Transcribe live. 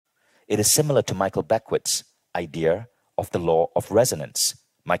It is similar to Michael Beckwith's idea of the law of resonance.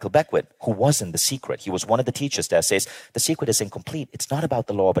 Michael Beckwith, who was in The Secret, he was one of the teachers there, says, the secret is incomplete. It's not about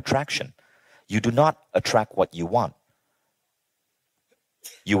the law of attraction. You do not attract what you want.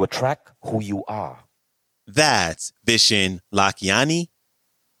 You attract who you are. That's Vishen Lakhiani,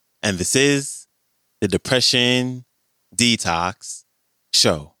 and this is the Depression Detox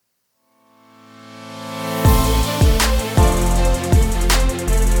Show.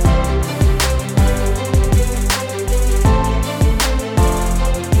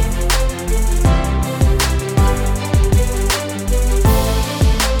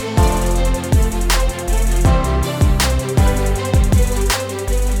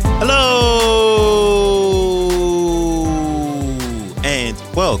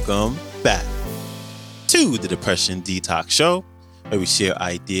 Welcome back to the Depression Detox Show, where we share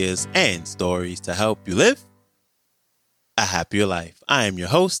ideas and stories to help you live a happier life. I am your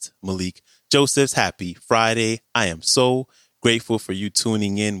host, Malik Josephs. Happy Friday. I am so grateful for you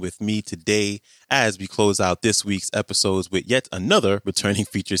tuning in with me today as we close out this week's episodes with yet another returning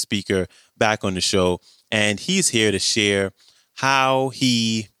featured speaker back on the show. And he's here to share how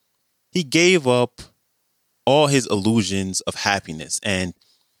he gave up all his illusions of happiness and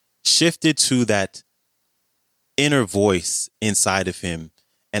shifted to that inner voice inside of him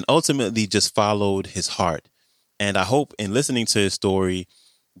and ultimately just followed his heart. And I hope in listening to his story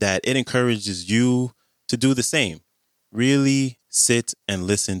that it encourages you to do the same. Really sit and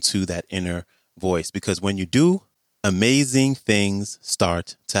listen to that inner voice, because when you do, amazing things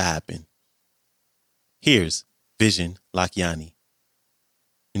start to happen. Here's Vishen Lakhiani.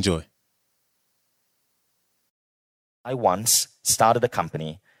 Enjoy. I once started a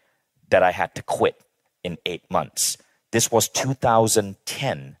company that I had to quit in 8 months. This was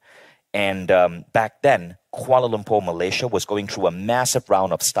 2010. And back then, Kuala Lumpur, Malaysia was going through a massive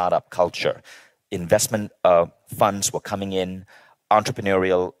round of startup culture. Investment funds were coming in,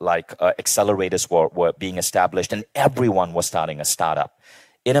 entrepreneurial accelerators were being established, and everyone was starting a startup.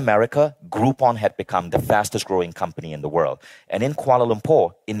 In America, Groupon had become the fastest growing company in the world. And in Kuala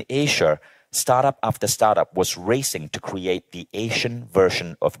Lumpur, in Asia, startup after startup was racing to create the Asian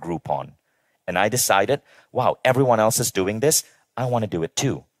version of Groupon. And I decided, wow, everyone else is doing this. I want to do it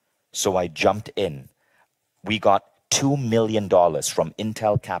too. So I jumped in. We got $2 million from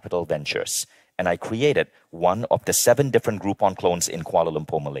Intel Capital Ventures. And I created one of the 7 different Groupon clones in Kuala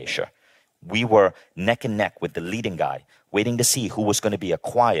Lumpur, Malaysia. We were neck and neck with the leading guy, waiting to see who was going to be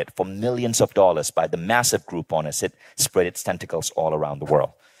acquired for millions of dollars by the massive Groupon as it spread its tentacles all around the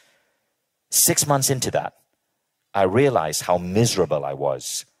world. 6 months into that, I realized how miserable I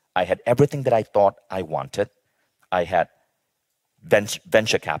was. I had everything that I thought I wanted. I had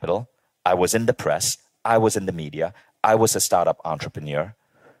venture capital. I was in the press. I was in the media. I was a startup entrepreneur.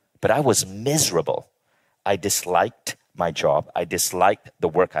 But I was miserable. I disliked my job. I disliked the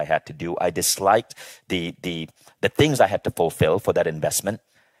work I had to do. I disliked the things I had to fulfill for that investment.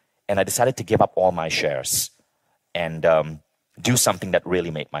 And I decided to give up all my shares and do something that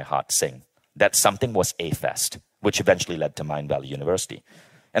really made my heart sing. That something was A-Fest, which eventually led to Mind Valley University.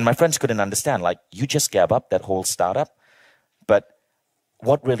 And my friends couldn't understand, you just gave up that whole startup? But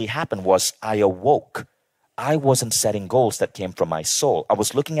what really happened was I awoke. I wasn't setting goals that came from my soul. I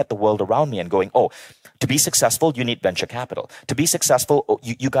was looking at the world around me and going, to be successful, you need venture capital. To be successful,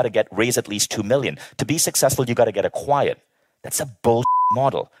 you got to raise at least 2 million. To be successful, you got to get acquired. That's a bullshit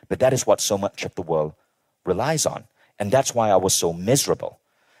model. But that is what so much of the world relies on. And that's why I was so miserable.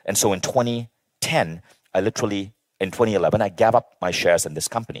 And so in 2010, in 2011, I gave up my shares in this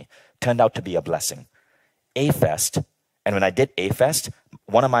company. Turned out to be a blessing. A-Fest, and when I did A-Fest,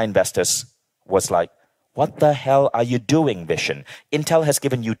 one of my investors was like, what the hell are you doing, Vishen? Intel has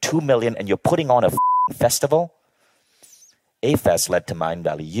given you 2 million and you're putting on a festival? A-Fest led to Mind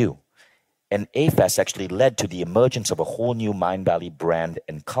Valley U. And A-Fest actually led to the emergence of a whole new Mind Valley brand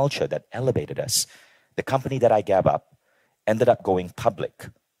and culture that elevated us. The company that I gave up ended up going public,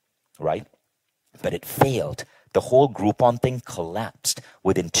 right? But it failed. The whole Groupon thing collapsed.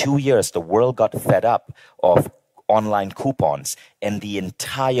 Within 2 years, the world got fed up of online coupons and the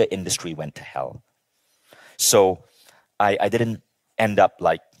entire industry went to hell. So I didn't end up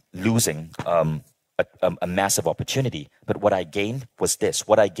losing a massive opportunity. But what I gained was this.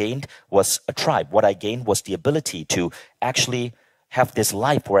 What I gained was a tribe. What I gained was the ability to actually have this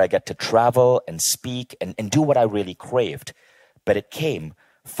life where I get to travel and speak and do what I really craved. But it came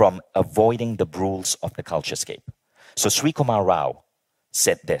from avoiding the rules of the culturescape. So Sri Kumar Rao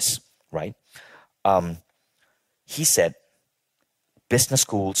said this, right? He said, business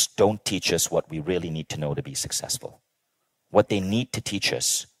schools don't teach us what we really need to know to be successful. What they need to teach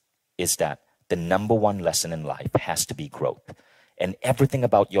us is that the number one lesson in life has to be growth. And everything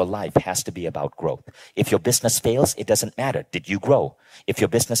about your life has to be about growth. If your business fails, it doesn't matter. Did you grow? If your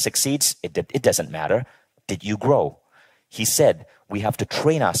business succeeds, it doesn't matter. Did you grow? He said we have to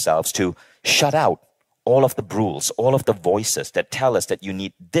train ourselves to shut out all of the rules, all of the voices that tell us that you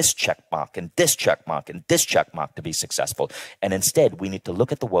need this check mark and this check mark and this check mark to be successful. And instead, we need to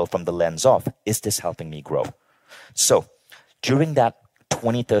look at the world from the lens of, is this helping me grow? So during that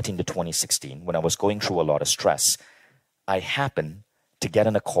 2013 to 2016, when I was going through a lot of stress, I happened to get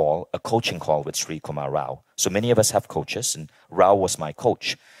on a coaching call with Sri Kumar Rao. So many of us have coaches, and Rao was my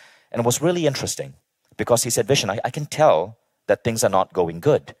coach. And it was really interesting because he said, Vishen, I can tell that things are not going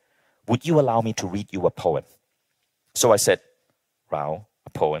good. Would you allow me to read you a poem? So I said, Rao, a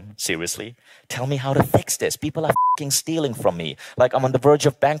poem? Seriously? Tell me how to fix this. People are f***ing stealing from me. Like I'm on the verge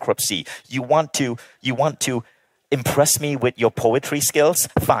of bankruptcy. You want to impress me with your poetry skills?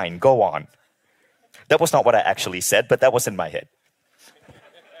 Fine, go on. That was not what I actually said, but that was in my head.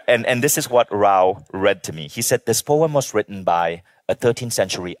 And this is what Rao read to me. He said this poem was written by a 13th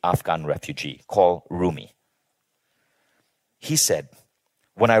century Afghan refugee called Rumi. He said,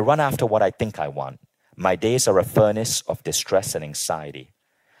 when I run after what I think I want, my days are a furnace of distress and anxiety.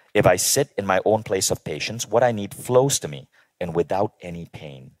 If I sit in my own place of patience, what I need flows to me and without any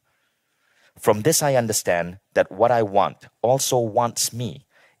pain. From this I understand that what I want also wants me,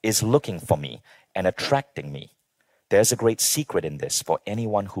 is looking for me and attracting me. There's a great secret in this for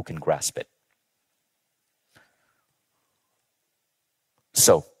anyone who can grasp it.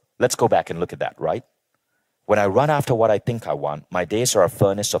 So let's go back and look at that, right? When I run after what I think I want, my days are a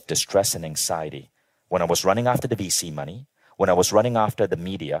furnace of distress and anxiety. When I was running after the VC money, when I was running after the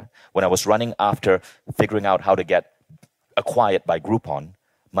media, when I was running after figuring out how to get acquired by Groupon,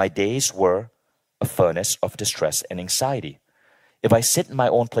 my days were a furnace of distress and anxiety. If I sit in my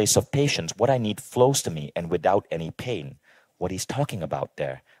own place of patience, what I need flows to me and without any pain. What he's talking about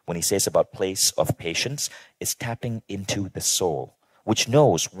there, when he says about place of patience, is tapping into the soul, which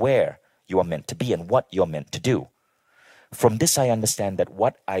knows where you are meant to be and what you're meant to do. From this, I understand that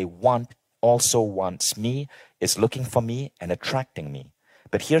what I want also wants me, is looking for me and attracting me.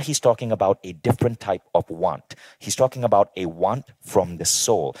 But here he's talking about a different type of want. He's talking about a want from the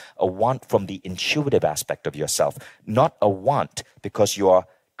soul, a want from the intuitive aspect of yourself, not a want because you are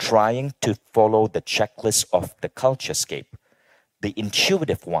trying to follow the checklist of the culturescape. The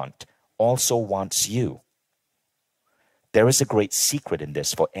intuitive want also wants you. There is a great secret in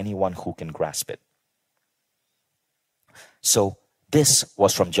this for anyone who can grasp it. So this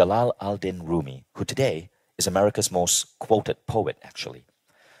was from Jalal al-Din Rumi, who today is America's most quoted poet, actually.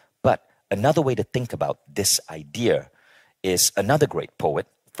 But another way to think about this idea is another great poet,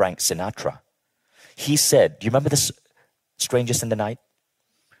 Frank Sinatra. He said, do you remember this Strangest in the Night?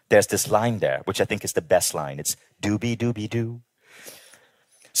 There's this line there, which I think is the best line. It's doobie doobie doo.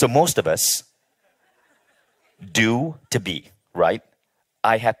 So most of us do to be, right?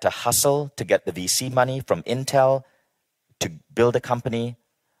 I had to hustle to get the VC money from Intel to build a company,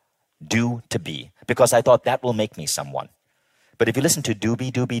 do to be, because I thought that will make me someone. But if you listen to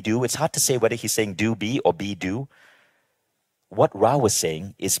doobie doobie doo, it's hard to say whether he's saying do be or be do. What Ra was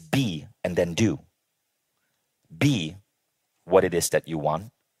saying is be and then do. Be what it is that you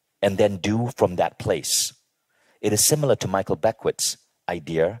want and then do from that place. It is similar to Michael Beckwith's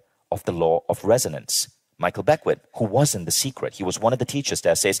idea of the law of resonance. Michael Beckwith, who was in The Secret, he was one of the teachers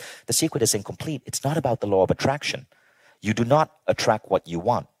there, says, the secret is incomplete. It's not about the law of attraction. You do not attract what you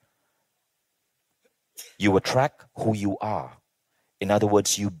want. You attract who you are. In other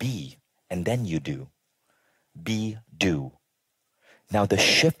words, you be, and then you do. Be, do. Now, the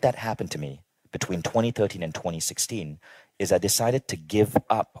shift that happened to me between 2013 and 2016 is I decided to give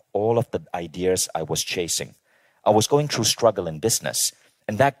up all of the ideas I was chasing. I was going through struggle in business.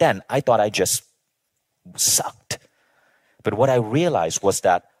 And back then, I thought I just sucked. But what I realized was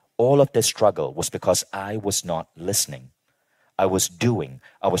that all of this struggle was because I was not listening. I was doing.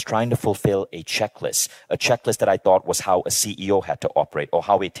 I was trying to fulfill a checklist that I thought was how a CEO had to operate or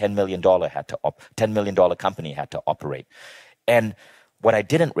how a $10 million company had to operate. And what I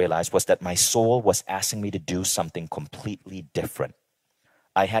didn't realize was that my soul was asking me to do something completely different.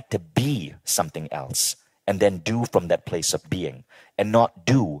 I had to be something else and then do from that place of being and not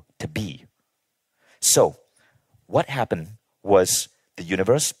do to be. So what happened was the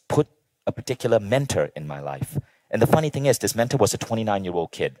universe put a particular mentor in my life. And the funny thing is, this mentor was a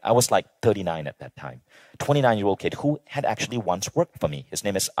 29-year-old kid. I was like 39 at that time. 29-year-old kid who had actually once worked for me. His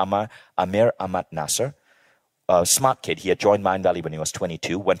name is Amir Ahmad Nasser, smart kid. He had joined Mind Valley when he was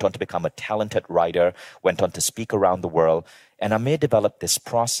 22, went on to become a talented writer, went on to speak around the world. And Amir developed this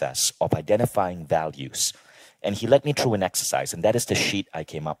process of identifying values. And he led me through an exercise, and that is the sheet I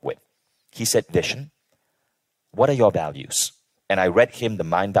came up with. He said, Vishen, what are your values? And I read him the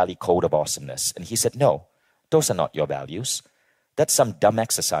Mind Valley Code of Awesomeness. And he said, no, those are not your values. That's some dumb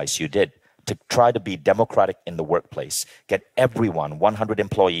exercise you did to try to be democratic in the workplace, get everyone, 100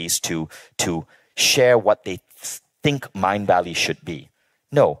 employees, to share what they think Mind Valley should be.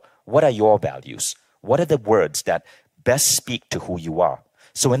 No, what are your values? What are the words that best speak to who you are?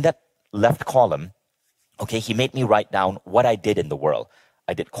 So in that left column, okay, he made me write down what I did in the world.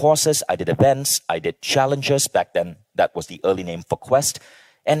 I did courses, I did events, I did challenges. Back then, that was the early name for Quest.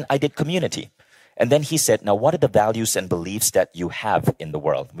 And I did community. And then he said, now what are the values and beliefs that you have in the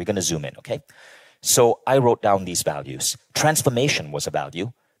world? We're going to zoom in, okay? So I wrote down these values. Transformation was a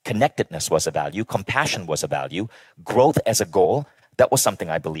value. Connectedness was a value. Compassion was a value. Growth as a goal, that was something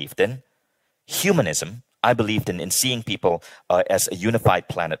I believed in. Humanism, I believed in seeing people as a unified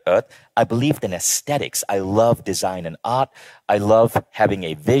planet Earth. I believed in aesthetics. I love design and art. I love having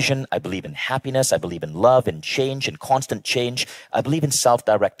a vision. I believe in happiness. I believe in love and change and constant change. I believe in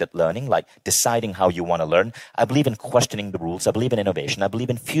self-directed learning, like deciding how you want to learn. I believe in questioning the rules. I believe in innovation. I believe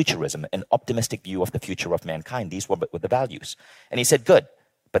in futurism, an optimistic view of the future of mankind. These were the values. And he said, good,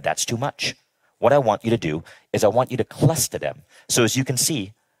 but that's too much. What I want you to do is I want you to cluster them. So as you can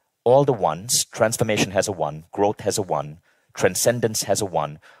see, all the ones, transformation has a 1, growth has a 1, transcendence has a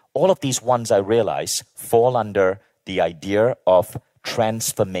 1. All of these ones, I realize, fall under the idea of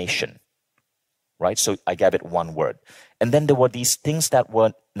transformation, right? So I gave it 1 word. And then there were these things that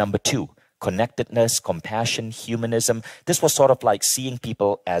were number 2, connectedness, compassion, humanism. This was sort of like seeing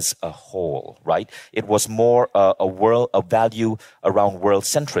people as a whole, right? It was more a value around world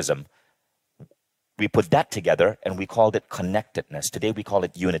centrism. We put that together and we called it connectedness. Today we call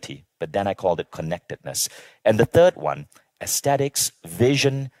it unity, but then I called it connectedness. And the third one, aesthetics,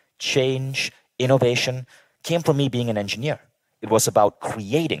 vision, change, innovation, came from me being an engineer. It was about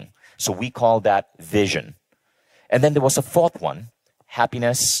creating. So we called that vision. And then there was a fourth one,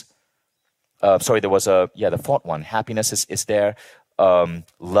 happiness. The fourth one, happiness is there.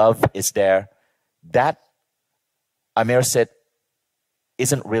 Love is there. That, Amir said,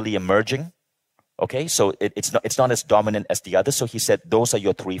 isn't really emerging. Okay, so it's not as dominant as the others. So he said, those are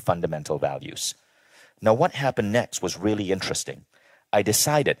your 3 fundamental values. Now, what happened next was really interesting. I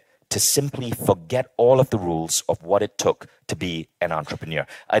decided to simply forget all of the rules of what it took to be an entrepreneur.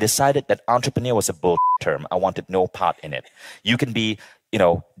 I decided that entrepreneur was a bull term. I wanted no part in it. You can be,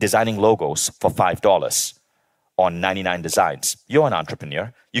 designing logos for $5 on 99 designs. You're an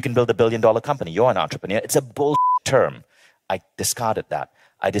entrepreneur. You can build $1 billion company. You're an entrepreneur. It's a bull term. I discarded that.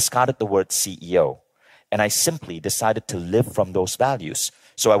 I discarded the word CEO, and I simply decided to live from those values.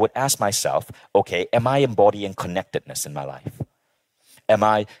 So I would ask myself, okay, am I embodying connectedness in my life? Am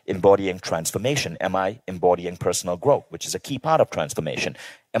I embodying transformation? Am I embodying personal growth, which is a key part of transformation?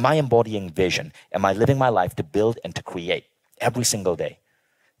 Am I embodying vision? Am I living my life to build and to create every single day?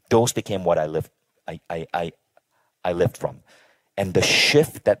 Those became what I lived. I lived from. And the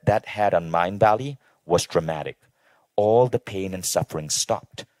shift that had on Mind Valley was dramatic. All the pain and suffering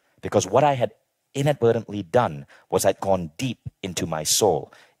stopped, because what I had inadvertently done was I'd gone deep into my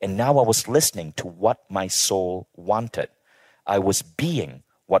soul, and now I was listening to what my soul wanted. I was being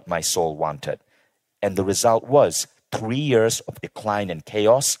what my soul wanted, and the result was 3 years of decline and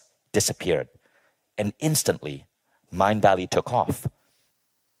chaos disappeared, and instantly Mind Valley took off.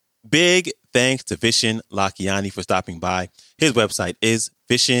 Big thanks to Vishen Lakhiani for stopping by. His website is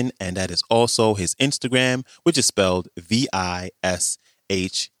Vishen, and that is also his Instagram, which is spelled Vishen.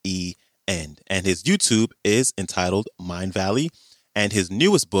 And his YouTube is entitled Mind Valley. And his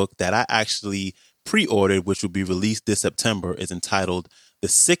newest book that I actually pre-ordered, which will be released this September, is entitled The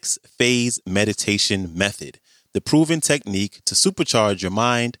 6-Phase Meditation Method, the proven technique to supercharge your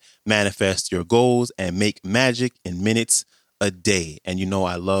mind, manifest your goals, and make magic in minutes a day. And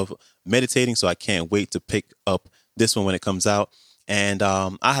I love meditating, so I can't wait to pick up this one when it comes out. And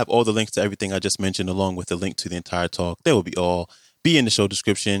I have all the links to everything I just mentioned, along with the link to the entire talk. They will be in the show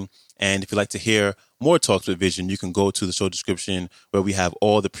description. And if you'd like to hear more talks with Vishen, you can go to the show description where we have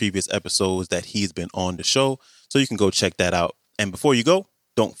all the previous episodes that he's been on the show. So you can go check that out. And before you go,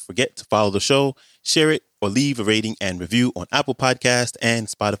 don't forget to follow the show, share it, or leave a rating and review on Apple Podcast and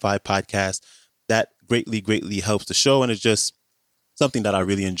Spotify Podcast. That greatly, greatly helps the show. And it's just something that I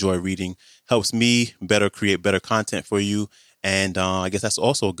really enjoy reading. Helps me create better content for you. And I guess that's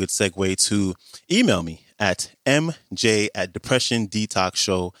also a good segue to email me at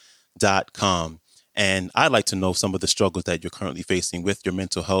mj@depressiondetoxshow.com. And I'd like to know some of the struggles that you're currently facing with your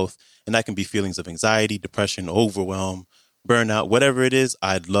mental health. And that can be feelings of anxiety, depression, overwhelm, burnout, whatever it is.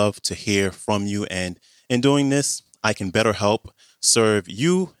 I'd love to hear from you. And in doing this, I can better help serve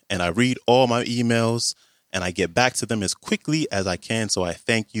you. And I read all my emails and I get back to them as quickly as I can. So I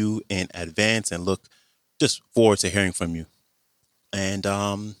thank you in advance and look just forward to hearing from you. And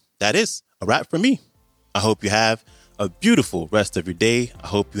that is a wrap for me. I hope you have a beautiful rest of your day. I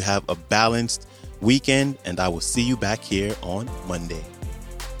hope you have a balanced weekend, and I will see you back here on Monday.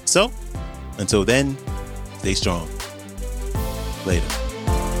 So, until then, stay strong. Later.